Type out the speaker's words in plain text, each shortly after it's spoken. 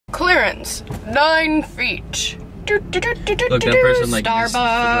Entrance, 9 feet. Look, that person like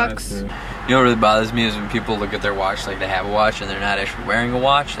Starbucks. You know what really bothers me is when people look at their watch like they have a watch and they're not actually wearing a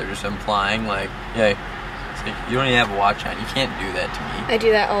watch. They're just implying like, hey, it's like, you don't even have a watch on. You can't do that to me. I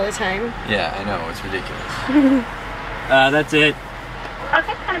do that all the time. Yeah, I know. It's ridiculous. That's it.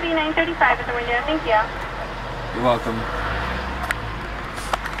 Okay, it's going to be 9:35 at the window. Thank you. You're welcome.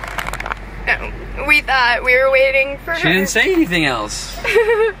 We thought we were waiting for her. She didn't say anything else.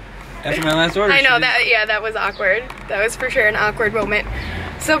 After my last order. I know that. Yeah, that was awkward. That was for sure an awkward moment.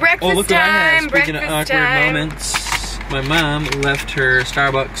 So breakfast look what I have. time. Speaking of Breakfast awkward time. moments, my mom left her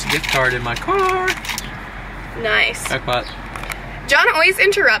Starbucks gift card in my car. Nice. Jackpot. John always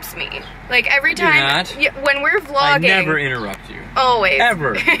interrupts me. Like every Do time not. when we're vlogging. I never interrupt you. Always.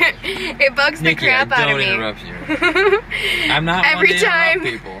 Ever. It bugs Nikki, the crap out of I me. don't interrupt you. I'm not Every one to time.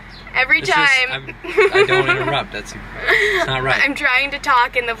 interrupt people. Every It's just, time. I don't interrupt. It's not right. I'm trying to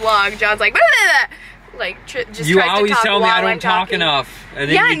talk in the vlog. John's like, blah, blah, blah. Like just You tries to always talk tell me while I don't I'm talk talking. enough. And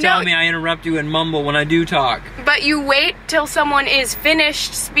then Yeah, you tell no. me I interrupt you and mumble when I do talk. But you wait till someone is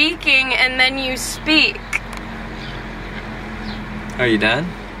finished speaking and then you speak. Are you done?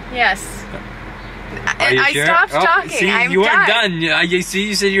 Yes. Are you I sure? stopped talking. See, I'm you weren't done. done. You see,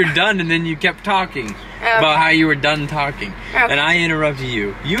 you said you're done, and then you kept talking about how you were done talking, Okay. and I interrupted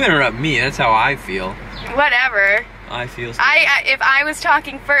you. You interrupt me. That's how I feel. Whatever. I feel. If I was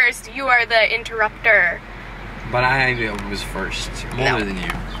talking first, you are the interrupter. But I was first, more than you.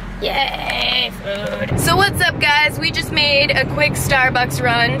 Yay, food. So what's up, guys? We just made a quick Starbucks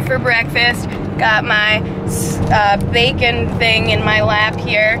run for breakfast. Got my bacon thing in my lap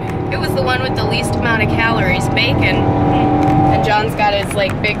here. It was the one with the least amount of calories, bacon. And John's got his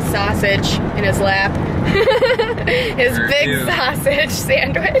like big sausage in his lap. His big sausage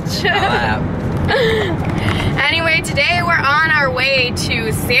sandwich. Anyway, today we're on our way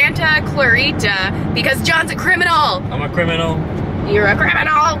to Santa Clarita because John's a criminal. I'm a criminal. You're a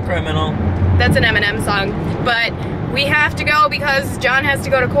criminal. Criminal. That's an Eminem song. But we have to go because John has to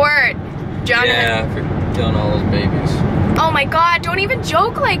go to court. John for killing all those babies. Oh my god, don't even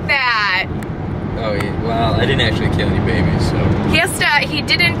joke like that. Oh, yeah. Well, I didn't actually kill any babies, so. He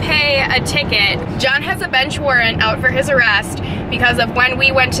didn't pay a ticket. John has a bench warrant out for his arrest because of when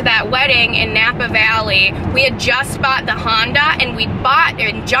we went to that wedding in Napa Valley. We had just bought the Honda and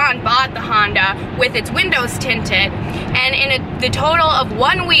John bought the Honda with its windows tinted. And in the total of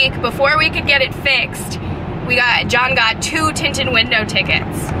 1 week before we could get it fixed, John got 2 tinted window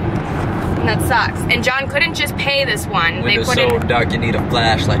tickets. And that sucks. And John couldn't just pay this one. Window's so dark you need a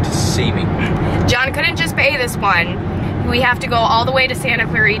flashlight to see me. John couldn't just pay this one. We have to go all the way to Santa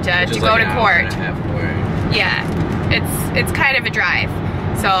Clarita to go to court. Yeah, it's kind of a drive.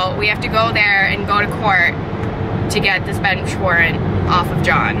 So we have to go there and go to court to get this bench warrant off of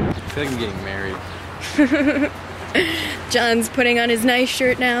John. I feel like I'm getting married. John's putting on his nice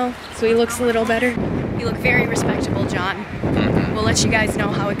shirt now, so he looks a little better. You look very respectable, John. We'll let you guys know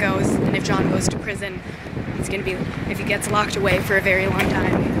how it goes, and if John goes to prison, it's gonna be if he gets locked away for a very long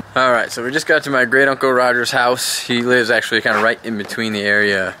time. Alright, so we just got to my great uncle Roger's house. He lives actually kind of right in between the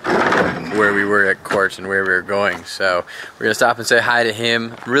area where we were at court and where we were going. So we're gonna stop and say hi to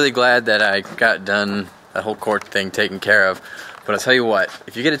him. I'm really glad that I got done that whole court thing taken care of. But I'll tell you what,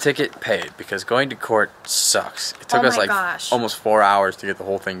 if you get a ticket, pay it, because going to court sucks. It took us like almost 4 hours to get the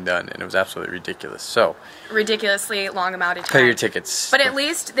whole thing done, and it was absolutely ridiculous. So ridiculously long amount of time. pay your tickets. But at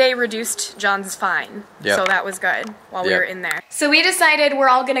least they reduced John's fine. Yep. So that was good while we were in there. So we decided we're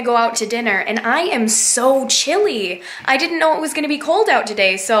all gonna go out to dinner, and I am so chilly. I didn't know it was gonna be cold out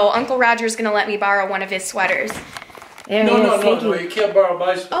today, so Uncle Roger's gonna let me borrow one of his sweaters. No, you can't borrow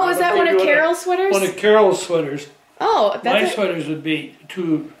my sweater. Oh, is that one of Carol's sweaters? One of Carol's sweaters. Oh, that's my sweaters would be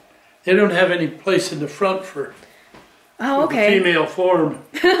too. They don't have any place in the front for. Oh, okay. The female form.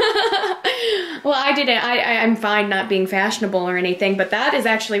 Well, I didn't. I'm fine not being fashionable or anything, but that is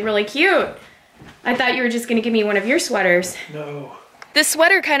actually really cute. I thought you were just gonna give me one of your sweaters. No. This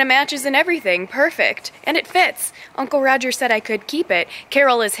sweater kind of matches and everything. Perfect. And it fits. Uncle Roger said I could keep it.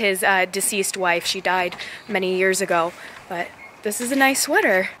 Carol is his deceased wife. She died many years ago. But this is a nice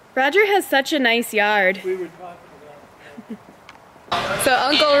sweater. Roger has such a nice yard. We were talking about. So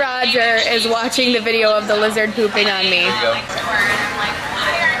Uncle Roger is watching the video of the lizard pooping on me.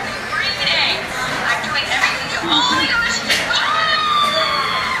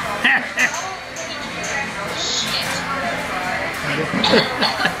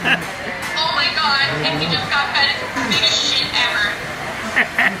 Oh my god, and he just got fed the biggest shit ever.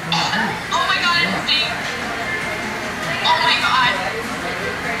 Oh my god, it stinks. Oh my god.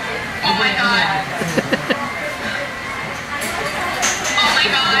 Oh my god. Oh my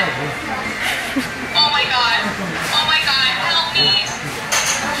god.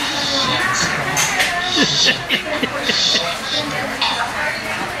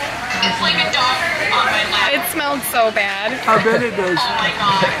 It's like a dog on my lap. It smelled so bad. I bet it does. Oh my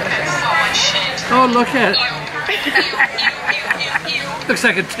god, that's so much shit. Oh, look at it. Ew. Looks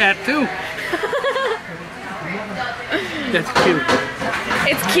like a tattoo. That's cute.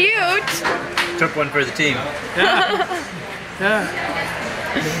 It's cute. Took one for the team. Yeah. Yeah.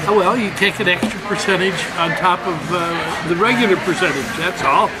 Oh, well, you take an extra percentage on top of the regular percentage. That's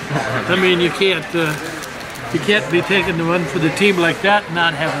all. I mean, you can't be taking the one for the team like that and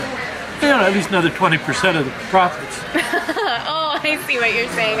not have at least another 20% of the profits. Oh, I see what you're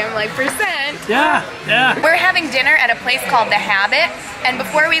saying. I'm like, percent. Yeah, yeah. We're having dinner at a place called The Habit, and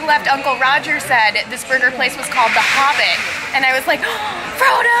before we left, Uncle Roger said this burger place was called The Hobbit, and I was like, oh,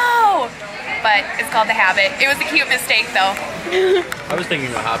 Frodo! But it's called The Habit. It was a cute mistake, though. I was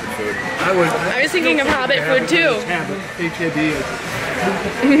thinking of Hobbit food. I was thinking of Hobbit food, too. Habit, H-A-B.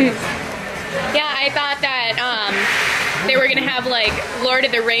 Yeah, I thought that they were gonna have like Lord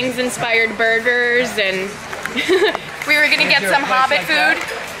of the Rings inspired burgers, and we were gonna get some Hobbit food.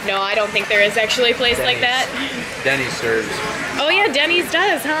 No, I don't think there is actually a place like that. Denny's serves. Oh yeah, Denny's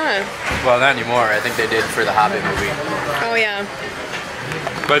does, huh? Well, not anymore. I think they did for the Hobbit movie. Oh yeah.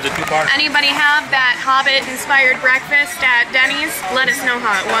 But it's a 2-part. Anybody have that Hobbit inspired breakfast at Denny's? Let us know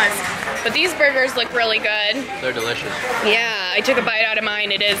how it was. But these burgers look really good. They're delicious. Yeah, I took a bite out of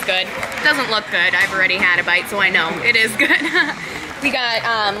mine. It is good. Doesn't look good. I've already had a bite, so I know it is good. We got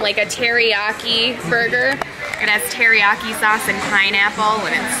like a teriyaki burger. It has teriyaki sauce and pineapple,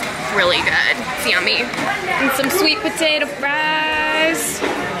 and it's really good. It's yummy. And some sweet potato fries.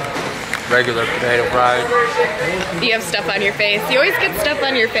 Regular potato fries. You have stuff on your face. You always get stuff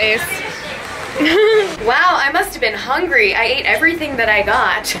on your face. Wow, I must have been hungry. I ate everything that I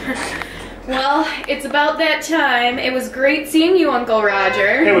got. Well, it's about that time. It was great seeing you, Uncle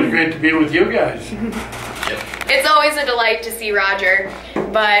Roger. It was great to be with you guys. It's always a delight to see Roger,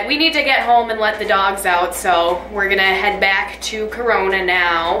 but we need to get home and let the dogs out, so we're gonna head back to Corona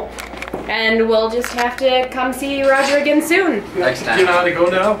now. And we'll just have to come see Roger again soon. Next time. You know how to go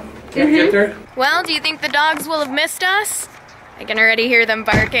now? Can you get there? Well, do you think the dogs will have missed us? I can already hear them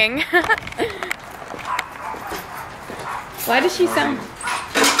barking. Why does she sound?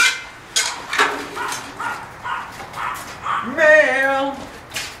 Mail.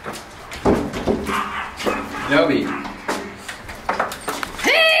 Nobi.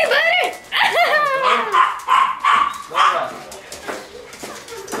 Hey, buddy!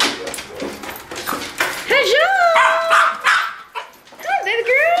 Hey, Joe! Hi, baby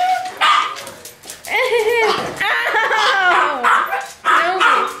girl! Ow!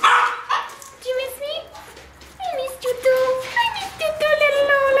 Nobi. Did you miss me? I missed you too. I missed you too, little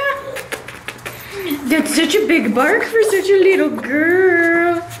Lola. That's such a big bark for such a little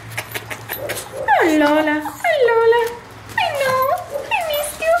girl. Oh, Lola. Hi, Lola. I know. I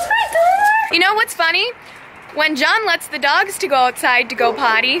missed you. Hi, Lola. You know what's funny? When John lets the dogs to go outside to go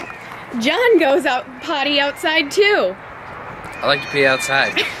potty, John goes out potty outside too. I like to pee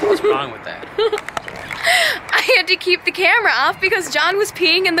outside. What's wrong with that? I had to keep the camera off because John was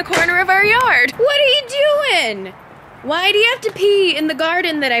peeing in the corner of our yard. What are you doing? Why do you have to pee in the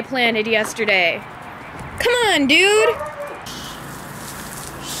garden that I planted yesterday? Come on, dude.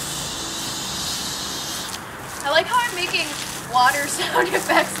 I like how I'm making water sound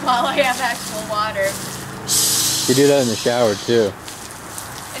effects while I have actual water. You do that in the shower too.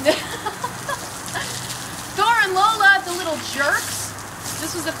 And Thor and Lola, the little jerks,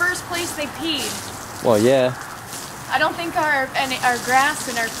 this was the first place they peed. Well, yeah. I don't think our grass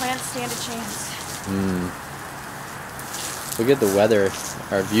and our plants stand a chance. Look at the weather,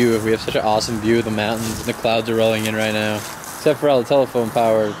 our view. We have such an awesome view of the mountains, and the clouds are rolling in right now. Except for all the telephone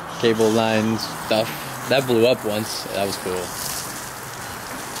power, cable lines, stuff. That blew up once. That was cool.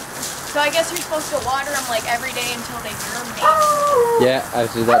 So I guess you're supposed to water them like every day until they germinate. Yeah, I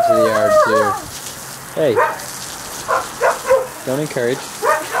do that to the yard too. Hey, don't encourage.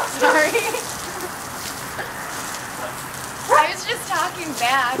 Sorry. I was just talking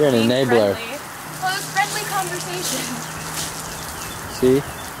back. You're an being enabler. Friendly. Well, it was friendly conversation. See?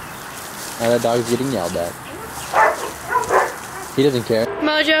 Now that dog's getting yelled at. He doesn't care.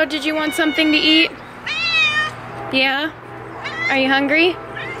 Mojo, did you want something to eat? Yeah? Are you hungry?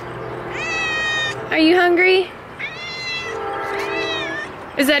 Are you hungry?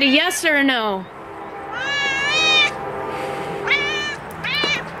 Is that a yes or a no?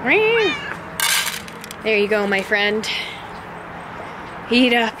 There you go, my friend.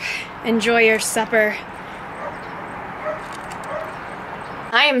 Eat up. Enjoy your supper.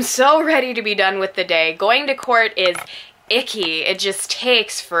 I am so ready to be done with the day. Going to court is icky. It just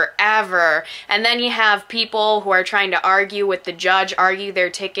takes forever. And then you have people who are trying to argue with the judge, argue their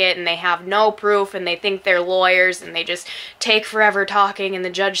ticket, and they have no proof, and they think they're lawyers, and they just take forever talking, and the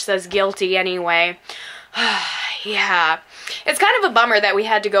judge says guilty anyway. Yeah. It's kind of a bummer that we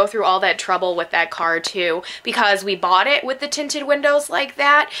had to go through all that trouble with that car too, because we bought it with the tinted windows like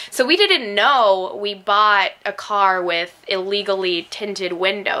that. So we didn't know we bought a car with illegally tinted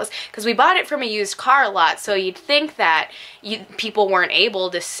windows, because we bought it from a used car lot. So you'd think that people weren't able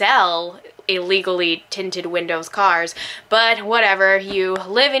to sell illegally tinted windows cars, but whatever, you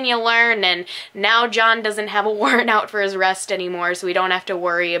live and you learn. And now John doesn't have a warrant out for his arrest anymore, so we don't have to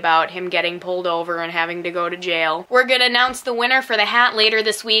worry about him getting pulled over and having to go to jail. We're gonna announce the winner for the hat later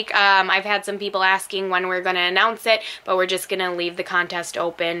this week. I've had some people asking when we're gonna announce it, but we're just gonna leave the contest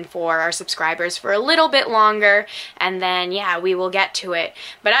open for our subscribers for a little bit longer, and then yeah, we will get to it.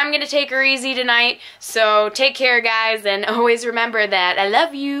 But I'm gonna take her easy tonight, so take care guys, and always remember that I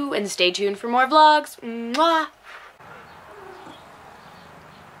love you, and stay tuned for more vlogs. Mwah!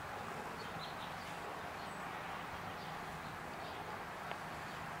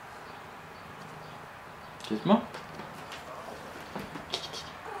 Gizmo?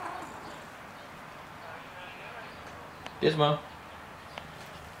 Gizmo?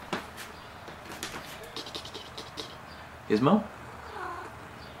 Gizmo?